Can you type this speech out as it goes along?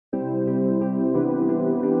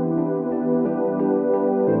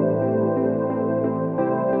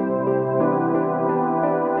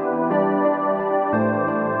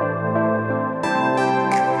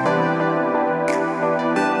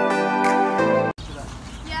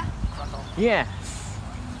Yes.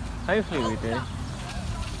 Hopefully we do.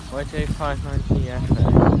 YJ590 FA.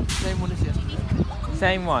 Same one as yesterday.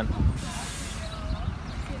 Same one.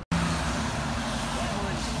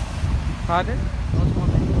 Pardon?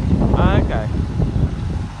 Okay.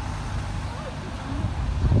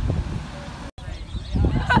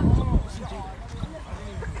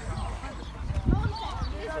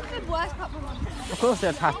 Of course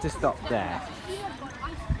I'd have to stop there.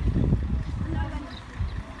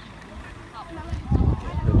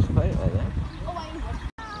 Looks quite like that.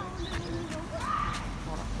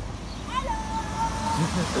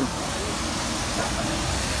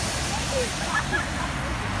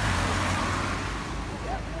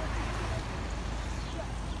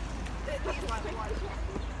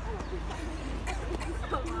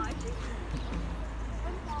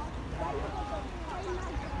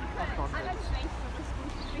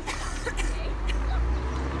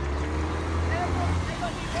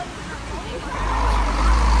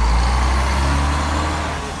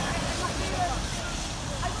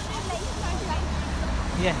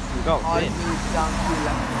 Yes, we got I in. moved down to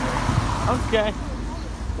 11. Okay.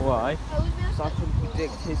 Why? So I can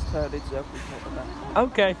predict his turn into every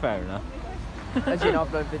Okay, fair enough. As you know,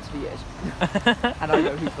 I've known Vince for years. And I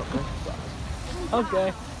know he's got good as well.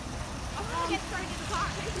 Okay.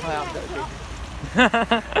 I am joking.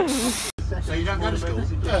 So you don't go to school?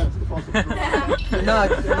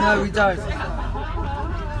 No, we don't.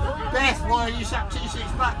 Beth, why are you sat 2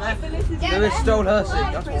 seats back, Beth? Lewis stole her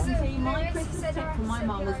seat, that's all. My Christmas tip from my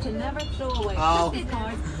mum was to never throw away Christmas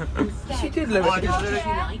cards. She did, Lewis. Oh,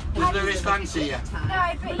 does Lewis fancy you? No,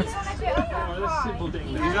 but he's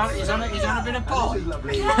on a bit of a pie. He's on a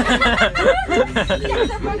bit of pie.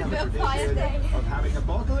 Yes, I'm on a bit of pie, I think.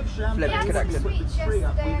 Flip He had some connected. sweets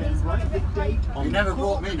yesterday and he's on a bit of pie. You never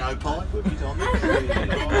brought me no pie. You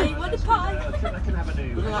want a pie?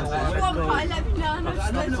 One pie, let me know and I'll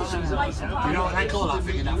just go to some place of Do you pie. know what they call that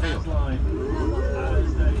thing in that field?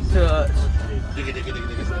 Dirt. Digga digga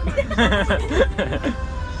digga digga.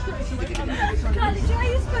 God, the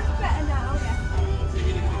tray is much better now.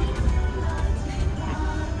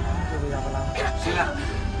 See that?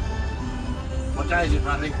 What day is it,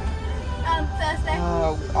 Bradley? Thursday.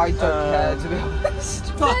 Oh, I don't care, to be honest.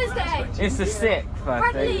 Thursday! It's the 6th,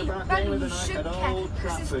 I think. Bradley, you should care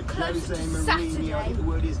because it's closer to Saturday.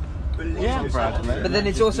 Yeah, Bradley. But then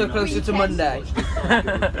it's also closer to Monday.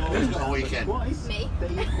 Who's got a weekend? Me.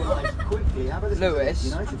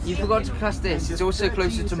 Lewis, you forgot to class this. It's also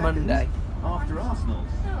closer to Monday. After Arsenal.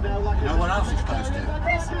 You know what else it's close to?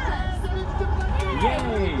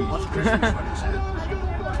 Yay! What's Christmas when it's here?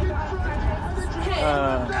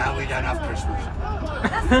 No, we don't have Christmas.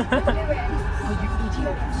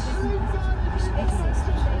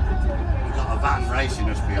 We've got a van racing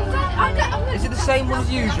us behind. Is it the same one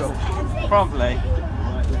as usual? Probably.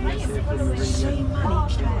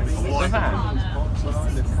 White van.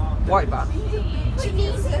 White van.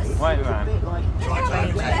 Jesus. White van. Try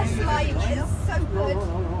to Best light is so good.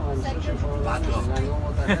 bad luck.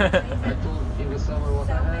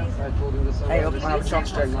 Hey, I have a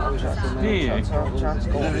chance to Do you?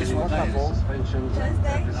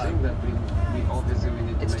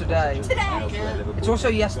 It's today. It's also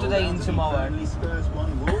yesterday and tomorrow. Only from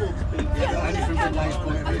today's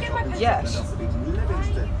point of view. Yes.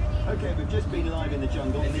 Okay, we've just been live in the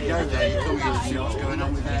jungle. If you go there, you come here to see what's going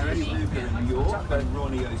on with there anyway. In New York, and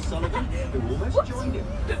Ronnie O'Sullivan, who almost joined him.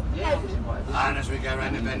 And as we go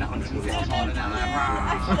around the bend at 150 mile an hour.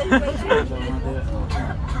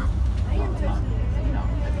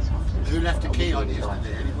 Who left a key on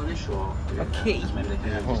yesterday? Anybody? A key?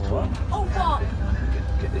 Oh, what?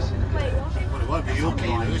 Wait, what? Well, it won't be your key,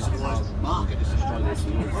 Lewis, otherwise Mark it is.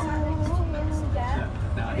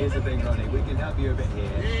 Now, here's the thing, Ronnie, we can help you a bit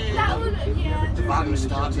here. That one, yeah. The van was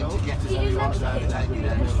starting to get us on the road to overtake me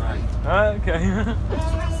down the straight. Okay.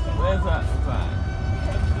 Where's that van?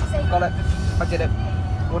 Got it. I did it.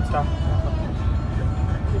 1 star.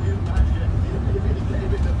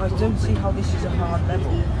 I don't see how this is a hard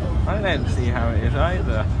level. I don't see how it is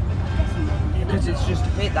either. Because it's just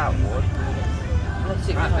hit that wood. Let's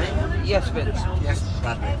see. Yes, Vince. Yes,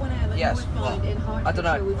 Bradley. Yes. What? I don't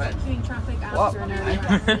know. What?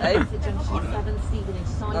 Hey?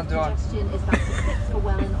 Not do I.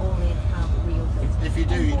 If you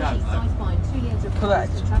do, you don't.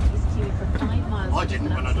 Correct. I didn't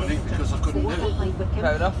when I done it because I couldn't do it.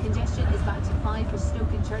 Fair enough. Did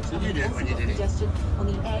you do it when you did it?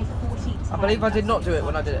 I believe I did not do it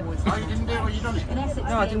when I did it. No, you didn't do it when you done it.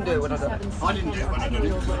 No, I didn't do it when I did it. I didn't do it when I done it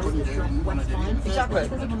because I couldn't do it when I did it. Exactly.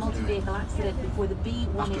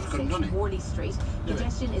 B186 Worley Street.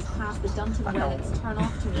 Congestion is past the Dunton Wellets turn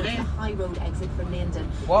off towards the High Road exit for Linden.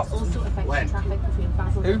 What? It's also affecting traffic between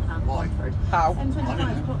Basildon and Watford. How?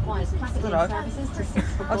 M25 clockwise, Pasadena services to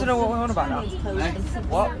 6 for I don't know what we're on about now.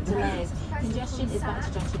 What? Delays. Congestion is back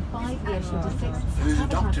to junction 5, the M26. Who's the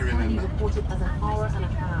doctor, remember? Reported as an hour and a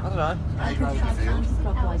half. I don't know.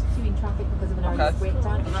 Clockwise, queuing traffic because of an early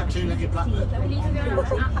breakdown. I've had two-legged blackbird.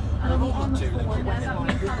 And on the M41 westbound,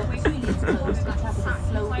 we've got 2 lanes closed. The traffic is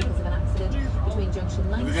slow because of an accident between junction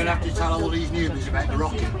 9. We're going to have to tell all these newbies about the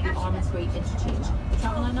rocket. The Armand Street interchange. The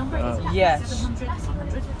travel line number is Yes.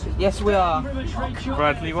 700. Yes, we are.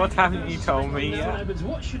 Bradley, what haven't you told me yet?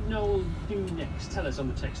 What should Noel do next? Tell us on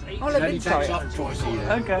the text. It only takes off twice a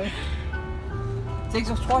year. Okay. Takes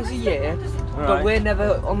us twice a year, but Right. we're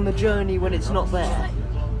never on the journey when it's not there.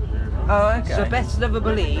 Oh, okay. So best never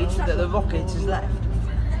believe that the rocket is left.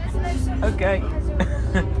 Okay.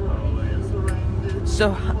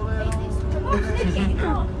 So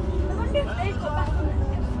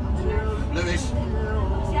Lewis,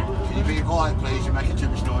 can you be quiet please? You're making too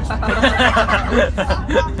much noise. That's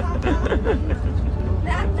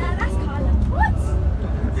Carla. What?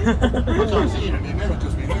 I can't see you in my mirror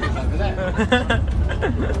because my mirror's over there.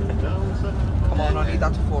 come on, I need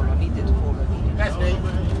that to fall. I need it to fall. That's me.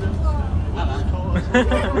 Hello.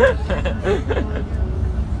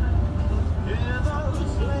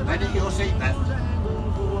 Ready your seatbelt?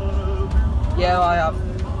 Yeah, I have.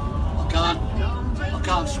 I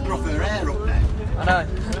can't scruff her hair up now. I know.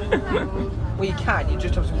 Well, you can. You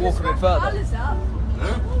just have to walk a bit further. Carla's up.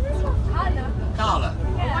 Who? Carla. Carla.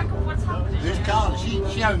 Yeah. What's happening? Who's Carla?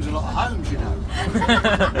 She owns a lot of homes, you know.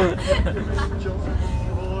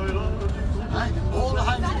 Hey, all the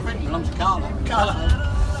homes in Britain belong to Carla. Carla.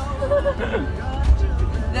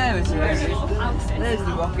 There it is. There's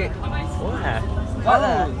the rocket. Where? Right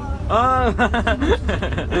there. Oh!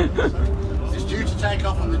 It's due to take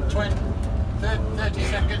off on the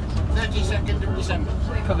 32nd of December.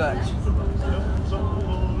 Correct.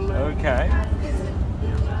 Okay.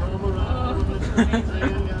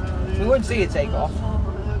 We won't see it take off.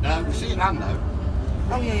 No, we'll see it land though.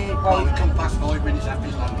 Oh yeah, yeah. Well, we Well, come past 5 minutes after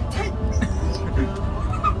his landing.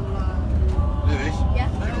 Lewis? Yeah.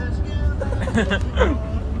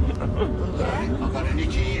 I've got an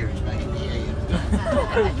itchy ear, it's making me hear you.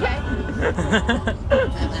 Okay.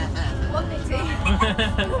 What did he?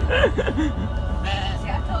 See,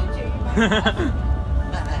 I told you.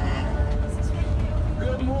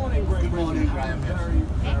 Good morning, Graham. Good morning, Graham. Very,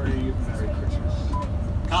 very, Merry Christmas.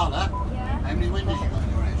 Carla, Yeah. how many windows you got in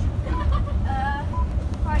your house?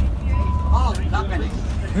 Quite a few. Oh, that many.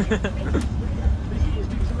 This is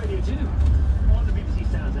BBC Radio 2 on the BBC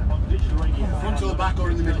Sounds app on digital radio. Front or back or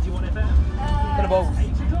in the middle? 31 FM. Gonna bowl.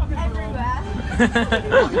 8 o'clock Everywhere. Oh,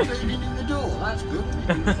 including in the door, that's good.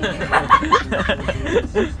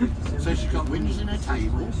 So she's got windows in her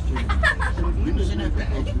table, windows in her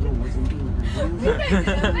bed. Windows in the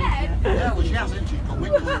bed. Yeah, well she hasn't, she's got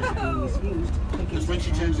windows. Because when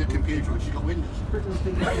she turns her computer on, she's got windows.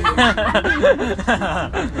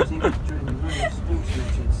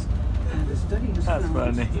 That's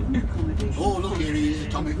funny. Oh, look here, he is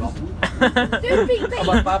Atomic Bomb. Do beep beep.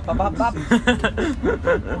 Bap, bap, bap, bap, bap.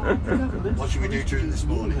 What should we do to him this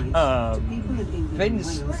morning?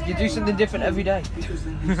 Vince, you do something different every day. So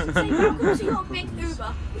welcome to your big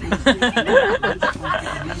Uber.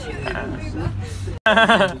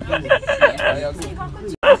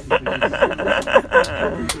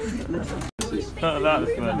 Oh,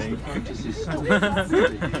 that's funny.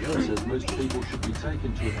 Says most people should be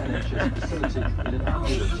taken to an NHS facility in an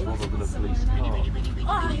ambulance rather than a police car.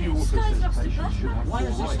 Oh, He this also guy's says lost the patients bus. should have Why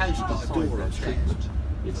has full this rights house got a to door decide their upstairs? treatment.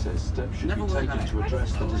 It says steps should Never be worked taken out. to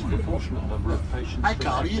address the disproportionate number of patients Hey,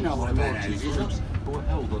 Carl, you know what about minority houses, groups who are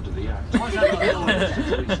held under the Act. Why's that got a door?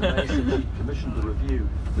 Theresa May said she commissioned a review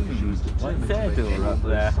because she was determined to their make door sure up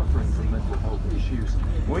those there? suffering from mental health issues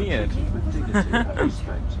Weird. treated with dignity and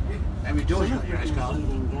respect. How many doors you got in your house, Carl?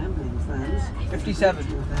 57.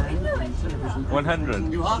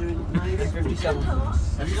 100. You are? 57.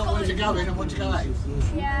 Have you got one to go in and one to go out?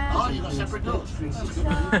 Yeah. Oh, you got separate doors? That's good.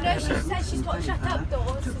 No, she said she's got shut up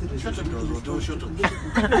doors. Shut up doors or doors shut up?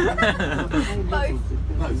 Both.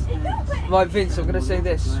 Both. Right, Vince, I'm going to say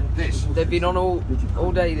this. This. They've been on all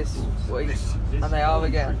day this week, This. and they are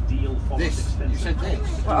again. This. You said this.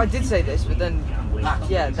 Well, I did say this, but then, That.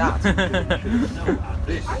 yeah, that.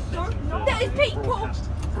 This. That is people.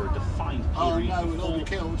 for a defined Oh, period no, we'll all be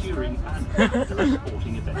before, killed. during and after the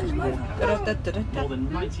sporting event is broadcast. More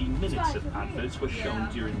than 90 minutes of adverts were shown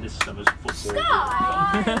during this summer's football World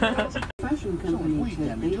Cup. Fashion company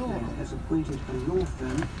Ted Baker has appointed a law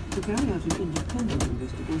firm to carry out an independent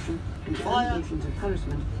investigation into allegations of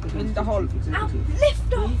harassment against the chief executive.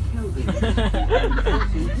 Lift off!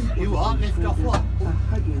 You are lift off what? A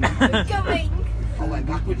hugging Going I went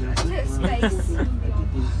backwards. to space.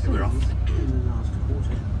 We're off. in the last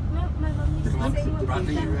quarter. No, my mum used to say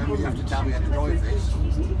Bradley, you have to tell me how to drive this.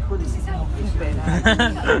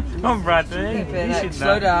 Come on, Bradley. You should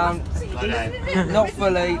Slow know. down. Slow down. Not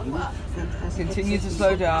fully. Continue to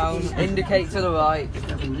slow down. Indicate to the right.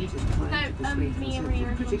 No, me and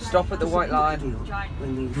Ria. Stop at the white line.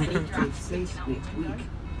 When the event takes place next week,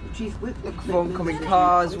 the chief whip Look for oncoming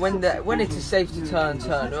cars. When it is safe to turn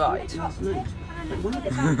right. last night. But one of the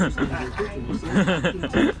factors that was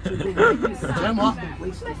Turn what?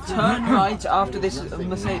 Turn right after this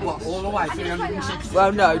Mercedes. What, all the way 360?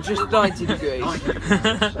 Well, no, just 90 degrees.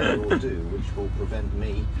 So will do, which will prevent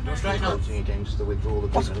me Don't straighten up. voting against the withdrawal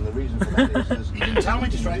agreement. And the reason for that is there's You didn't tell me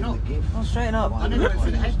to straighten up. I'll straighten up. I didn't know for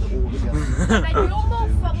the head. But you're more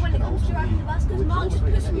fun when it comes to riding the bus because Mark just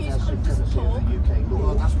puts music on just talk.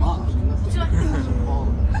 Well, that's Mark.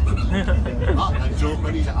 Mark don't talk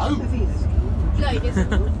when he's at home. No, he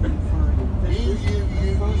doesn't. You. Hey,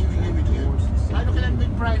 look at them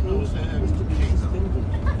big brown nose cheeks.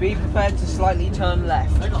 Be prepared to slightly turn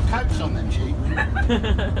left. They got coats on them cheeks. A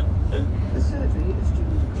survey of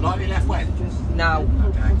students Slightly left when? Now.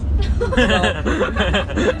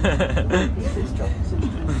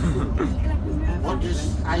 What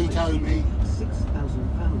does 8-0 mean?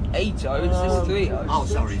 £6,000. 8 O's, this is 3 O's. Oh,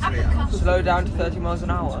 sorry, 3-0. Slow down to 30 miles an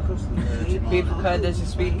hour. Be prepared, there's a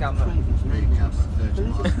speed camera. Speed camera, 30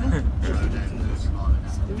 miles an hour. Slow down 30 miles an hour.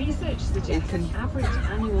 The research suggests can- the average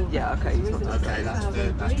annual Yeah, okay, it's not that Okay,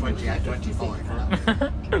 that's 28, 25. No,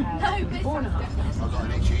 4,500 I've got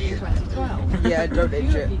an itchy ear. 2012. Yeah, don't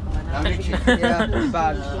itch it. Don't itch it. Yeah,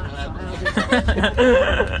 bad.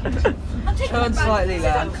 I'm taking Turn it back slightly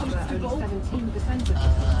because I'm left. Only comfortable. 17% of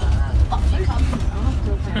Off you come. are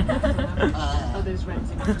still paying others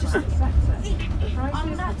renting out the sector. The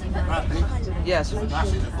prices have been adjusted in Yes.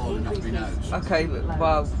 Glasses are falling off my nose. Okay,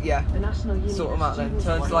 well, yeah. The National Union Sort 'em of out then. Students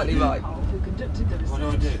Turn slightly right. who conducted the What do I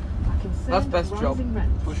research do? are concerned That's best that job. rising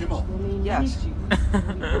rents Push him up. will mean Yes. many students will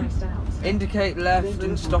be priced out. Indicate left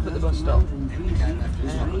and stop at the bus stop. Okay, left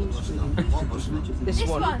and stop at the bus stop. What bus stop? This This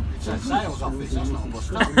one. one. It's a sales office, that's not a bus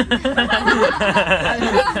stop.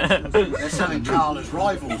 They're selling Carla's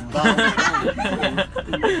rivals,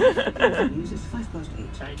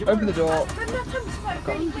 Open the door. But no,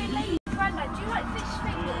 I'm really lazy. Grandad, do you like fish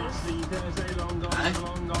fingers? Do you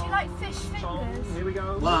like fish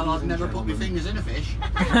fingers? Well, I've never put my fingers in a fish.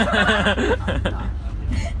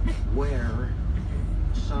 wear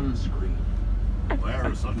sunscreen. Wear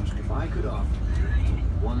a sunscreen. If I could offer you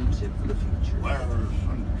one tip for the future, Wear a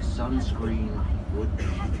sunscreen would be.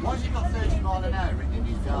 Why's he got 30 mile an hour written in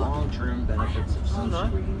his The car? long-term benefits of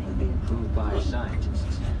sunscreen have been proved by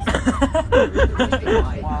scientists.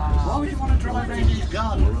 Why would you want to drive around his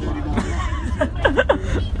garden at 30 miles an hour?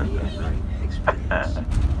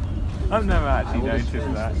 I've never actually noticed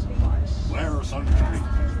that. Wear a sunscreen.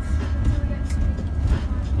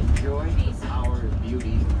 Enjoy the power and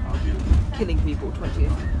beauty of your Killing people,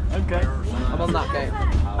 20th. Okay. I'm on that game.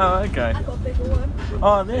 Oh, okay. I got a bigger one.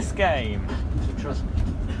 Oh, this game. Trust me.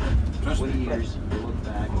 Trust 20 me. years, you look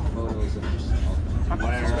back at photos of yourself.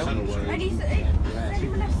 Wear a sunscreen. Ready, does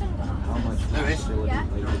anyone have sunglasses? How much Lewis? flexibility Yeah.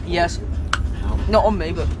 they give you, Yes. how much Not on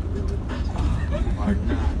me, but you are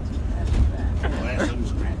not as bad. Wear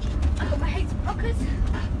sunscreen. I got my hates blockers.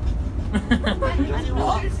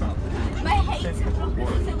 My hates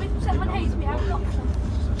blockers. So if someone hates me, I block them.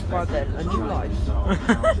 right then, a new life.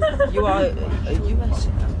 You are a US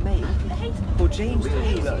male called James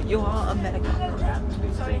Taylor. You are American.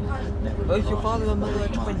 Sorry. Both your father and mother are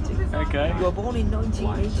 20. Okay. You were born in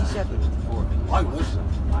 1987. I was.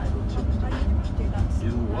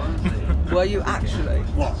 Were you actually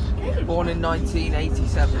What? born in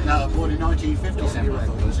 1987? No, I'm born in 1957, I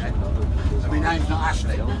thought you said. I mean, name's not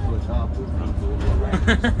Ashley. I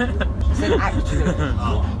said actually.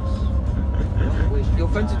 Oh. Your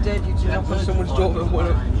friends are dead. You to knock on someone's door and want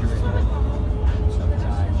to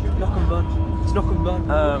knock and run. It's knock and run.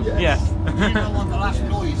 Yes. Do you know what the last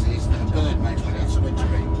noise is that a bird makes when it hits a winter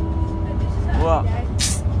tree? What?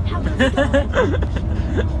 Stop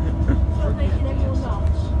making everyone laugh.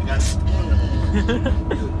 It goes,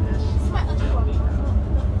 Smack the drum.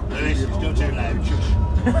 Lewis, it's still too loud, shush.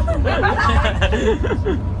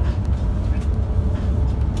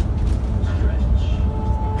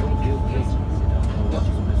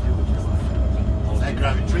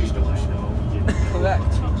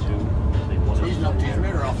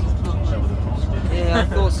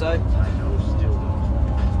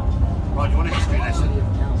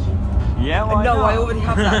 Yeah, why No, not? I already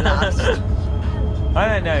have that last. I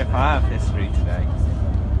don't know if I have history today.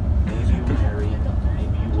 Maybe you marry,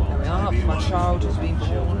 maybe you won't. There we are, my child has been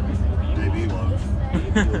born. Maybe you won't.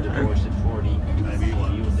 Maybe you'll divorce at 40. Maybe you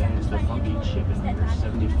won't. You and dance the funky chicken on your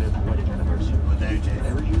 75th wedding anniversary.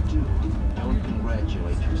 Whatever you do, don't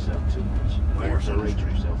congratulate yourself too much. Or berate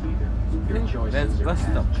yourself either. Your There's choices are bus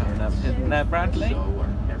stop coming up, isn't there, Bradley? So are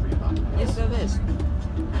everybody. Yes, there is.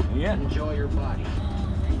 Yeah. Enjoy your body.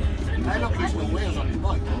 Hey, look, he's got wheels on his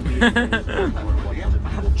bike. I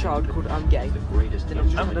have a child called I'm Gay. The greatest Then I've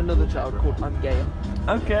just had another child called I'm Gay.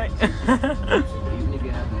 Okay. Even if you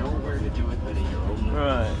have nowhere to do it but in your own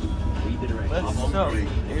Right. read the directions. Let's stop here.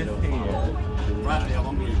 Bradley, I'm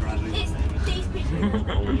hungry, Bradley. It's these pictures.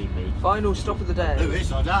 Only make Final stop of the day.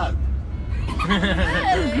 Lewis, I don't. I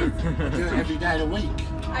do it every day of the week.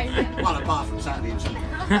 Well, apart from Saturday and Sunday.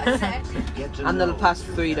 get to And know the past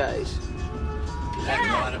 3 days. Then I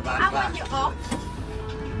had a bad And when back. you're off,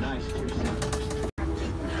 nice to yourself.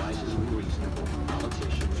 Advice is reasonable.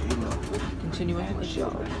 Politicians who know Continuing with the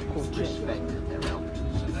job called Jim. respect their elders.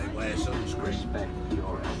 So they wear sunscreen. Respect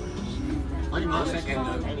your elders. I might second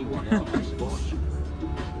though. Anyone else, boss.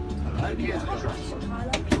 Hello, yeah.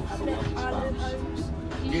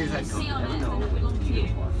 Here's that Never gun. know when you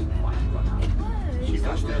She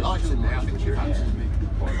flashed her lights in there. I think she fancies me.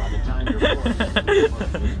 or by the time you're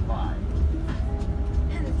 45.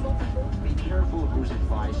 Be careful whose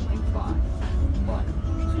advice you buy. But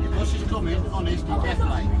Well, she's coming, honest,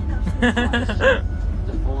 definitely. the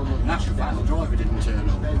form of National fact, the driver didn't turn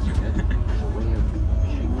up. dispensing it is a way of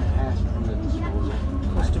pushing the past from the disposal.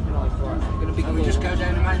 Custom life, right? I'm gonna be So we just go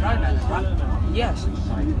down the main road then, Brad? Yes.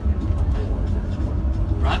 Recycling it more than it's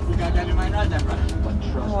worth. Brad, we'll go down the main road then, Brad. But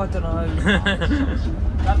trust Oh, I don't know.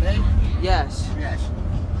 Bradley? Yes. Yes.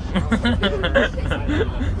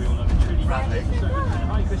 Bradley?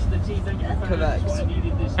 Correct.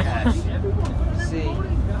 Yes. See.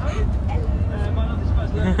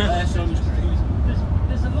 Wear sunscreen.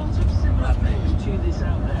 There's a lot of similar things to this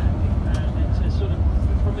out there. It's a sort of,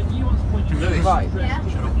 from a nuanced point of view. Lewis. Right. yeah.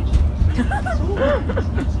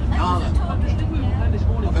 Carla.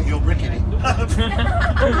 I bet you're bricking it.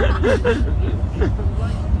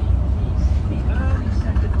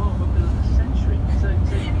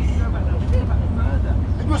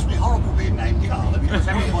 It must be horrible being named Carla because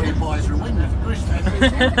everybody buys her a window for Christmas.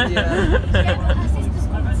 Yeah. Her sister's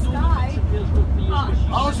called Sky.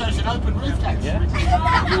 Oh, so it's an open roof house.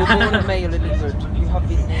 Yeah. You were born a male in England. You have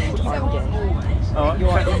been named I'm Gay. Oh, You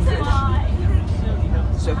are English. Sky.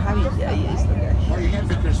 So Harry Gay is the gay. What are you getting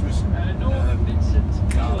for Christmas?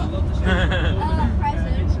 Carla.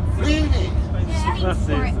 Present. Really? Yeah, That's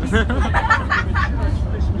for it. it.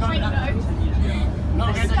 Not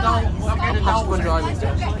getting a doll. Not getting a Past doll's one house. driving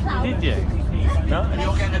test. Did you? No? And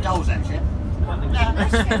you're getting a doll's house, yeah?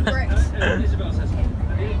 Let's get bricks.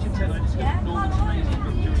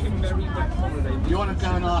 You want to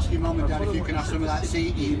go and ask your mum and dad if you can have some of that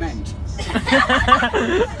CE mint?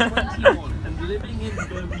 21 and living in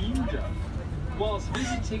Bermuda whilst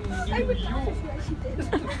visiting New York.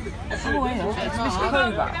 Oh, yeah. It's Miss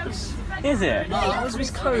Kovacs. Is it? That was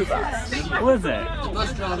Miss Kovacs. Was it? The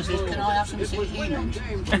bus driver says, can I have some CE mint?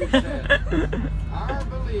 Our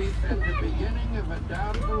belief at the beginning of a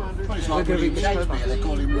doubtful Well, it's understanding like William Shakespeare, they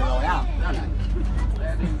call him Will I Am, don't they?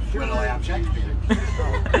 that Will I Am Shakespeare.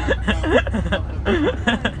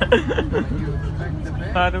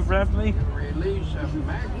 Pardon, Bradley? release of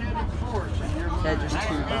magnetic force in your They're mind just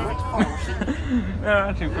too bad. They're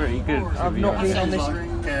actually pretty good. to I've be not honest. been on Sounds this. like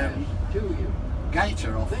to you.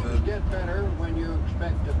 Gator off Things get better when you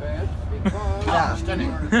expect the best because Cast, doesn't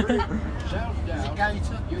you it? are free from self-doubt.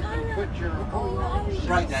 Gator? You can put your whole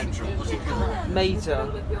Breakdown truck, what's it called?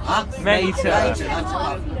 Mater. Huh? Mater. Gator, that's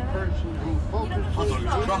what. person who focuses I thought it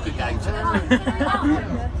was Crocodile.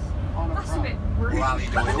 on a problem. Or Ali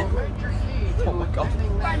Doyle. Major key to Oh my God.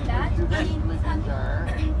 attaining Granddad,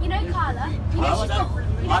 you know Carla? You know Oh, I she's got, know.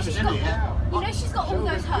 I was in it, yeah. you know she's got all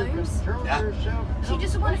those homes. Yeah. She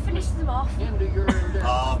doesn't want to finish them off. Into your endeavor.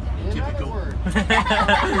 Oh, In other typical. words, give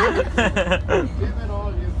it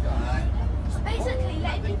all you've got. Right. Basically,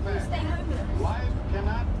 letting people stay homeless. Life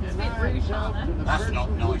cannot deny itself to the That's person not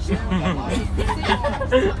who nice. gives I don't like it.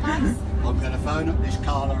 I'm going to phone up this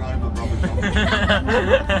Carla home at Robert Thomas.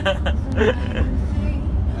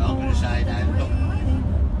 I'm going to say now, look,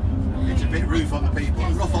 it's a bit rough on the people,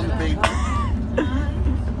 rough on the people.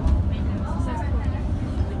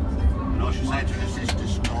 And I should say to her sister,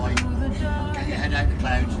 Sky, get your head out the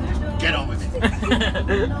clouds and just get on with it.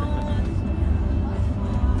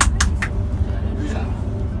 Who's that?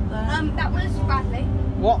 That was Bradley.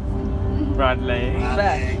 What? Bradley.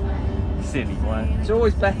 Bradley. silly one. It's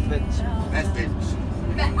always Beth Vince. Beth Vince.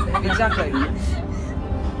 Exactly.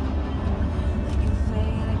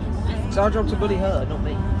 It's our job to bully her, not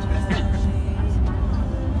me.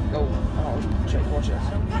 Oh, check, watch this.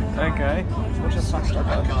 Okay. Watch how fast I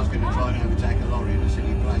That go. car's going to try and overtake a lorry in a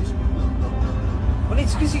silly place. Look. Well,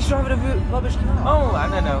 it's because he's driving a rubbish car. Oh, I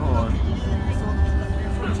don't know. Hold on.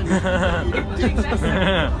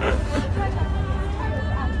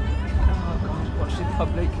 Oh God, watch the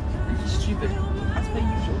public. Stupid. That's per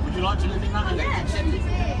usual. Would you like to live in that electric city?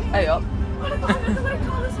 Hey up.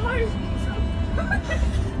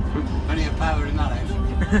 Plenty of power in that house.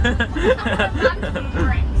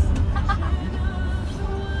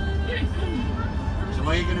 So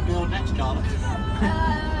where are you going to build next, Carla?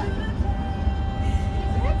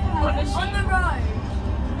 On the road.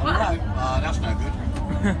 On the road? Oh, that's no good.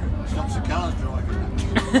 Stops the cars driving.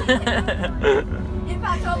 In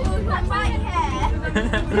fact, I'll move my right hair.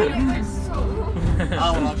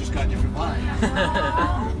 Oh, well, I'll just go a different way.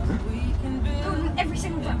 Every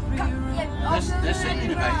single time. They're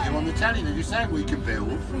singing about you on the telly. They're just saying we can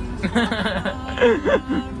build.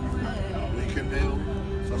 We can build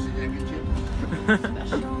sausage, egg and chips.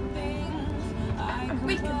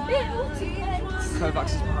 We can build.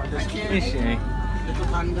 Kovacs is behind us. Thank you. Is she? Little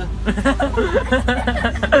panda.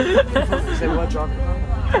 They were driving the car.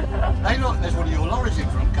 Hey look, there's one of your lorries in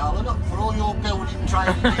front, Carla. Look, for all your building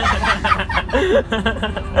training.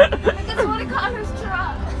 That's what a car's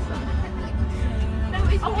truck.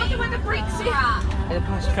 I wonder where the bricks are. In the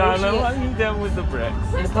past Carla, 40 what have you done with the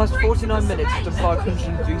bricks? In the past 49 minutes, I've done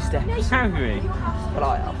 503 steps. Have we? But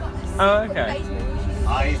I have. Oh, okay.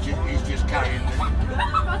 Ah, he's just carrying the...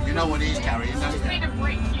 You know what he's carrying, don't you? Made a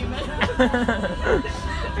brick human. Look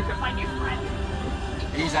at my new friend.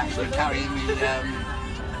 He's actually carrying the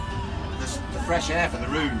fresh air for the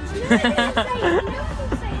rooms. People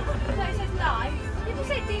say die. People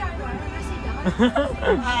say DIY and I say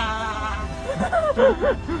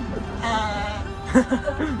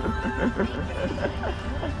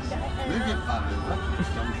Move your fat little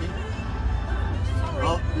donkey.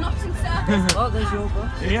 Sorry, not in service. Oh, there's your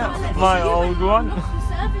bus. Yeah, my old one. Not in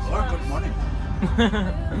service. Or good money.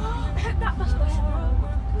 That must be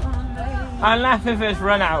wrong. I'll laugh if it's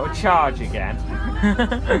run out of charge again.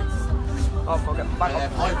 Oh, I'll get back They're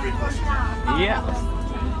up. hybrid buses. Yeah.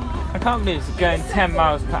 I can't believe it's going 10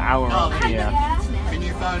 miles per hour up here. Can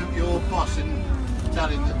you phone up your boss and tell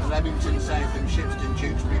him that the Leamington, Southam, Shipston,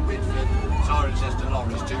 Tewkesbury, Whitford, Cirencester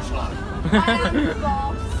lorry is too slow? I am the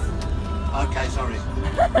boss. Okay, sorry. So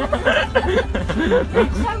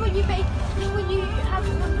when you have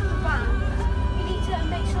one of the van, you need to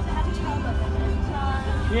make sure they have a child up in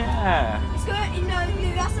it. Yeah. It's going,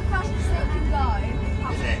 that's the fastest they can go.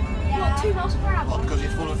 Is it? Yeah. What, 2 miles per hour? What, because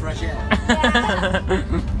it's full of fresh air? Yeah.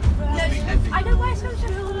 Must be heavy. I know why it's going so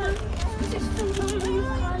long. Because it's filled with blue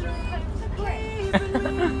colour brick.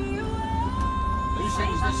 Who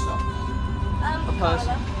sings this song? A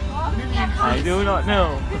person. I do not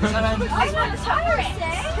know. Is that how I want to tire it.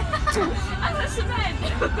 And the cement.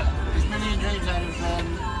 Is Million Dreams out of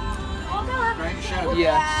Great Show?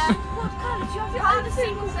 Yes. What colour? Do you have the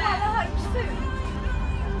single colour homes food?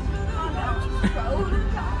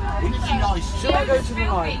 Wouldn't it be nice? Shall I go to the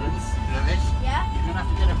library? Lewis, Yeah? you don't have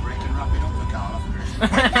to get a brick and wrap it up for Carla for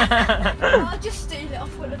Christmas. I'll just steal it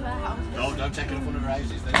off one of her houses. No, don't take it off one of her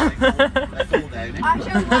houses. They fall down. I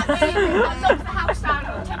shall knock the house down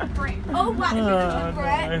and take a brick. Oh, whack it with a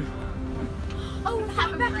brick. Oh,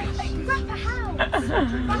 wrap a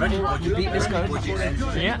house. Ready? Would you beat this code?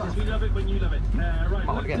 Yeah. We love it when you love it. Right,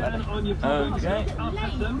 I'll get look that. down on your problems, Okay. look up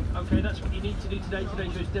at them. Okay, that's what you need to do today.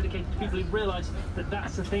 Today's show is dedicated to people who realise that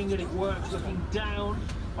that's the thing and it works. Looking down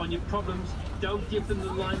on your problems. Don't give them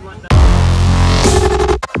the limelight.